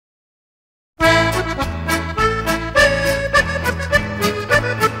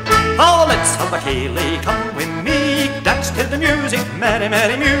Ceilidh, come with me. Dance to the music, merry,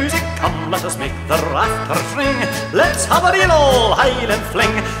 merry music. Come, let us make the rafters ring. Let's have a real old Highland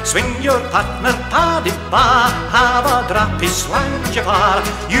fling. Swing your partner, paddy bar. Have a drappy swange afar.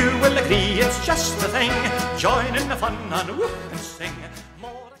 You will agree it's just the thing. Join in the fun and whoop and sing.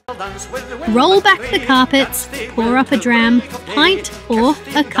 Roll back the carpets, pour up a dram, pint or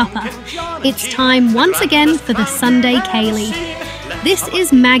a cuppa. It's time once again for the Sunday Ceilidh. This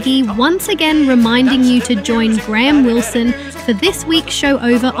is Maggie once again reminding you to join Graham Wilson for this week's show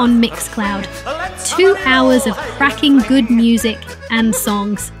over on Mixcloud. 2 hours of cracking good music and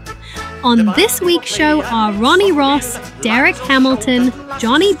songs. On this week's show are Ronnie Ross, Derek Hamilton,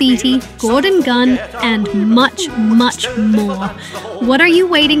 Johnny Beattie, Gordon Gunn, and much, much more. What are you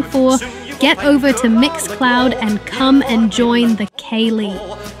waiting for? Get over to Mixcloud and come and join the Ceilidh.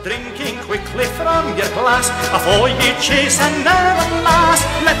 Drinking quickly from your glass, afore you chase and never last.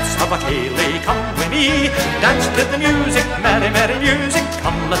 Let's have a Ceilidh, come with me. Dance to the music, merry, merry music.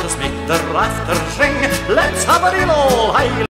 Come, let us make the rafters ring. Let's have a real old Highland.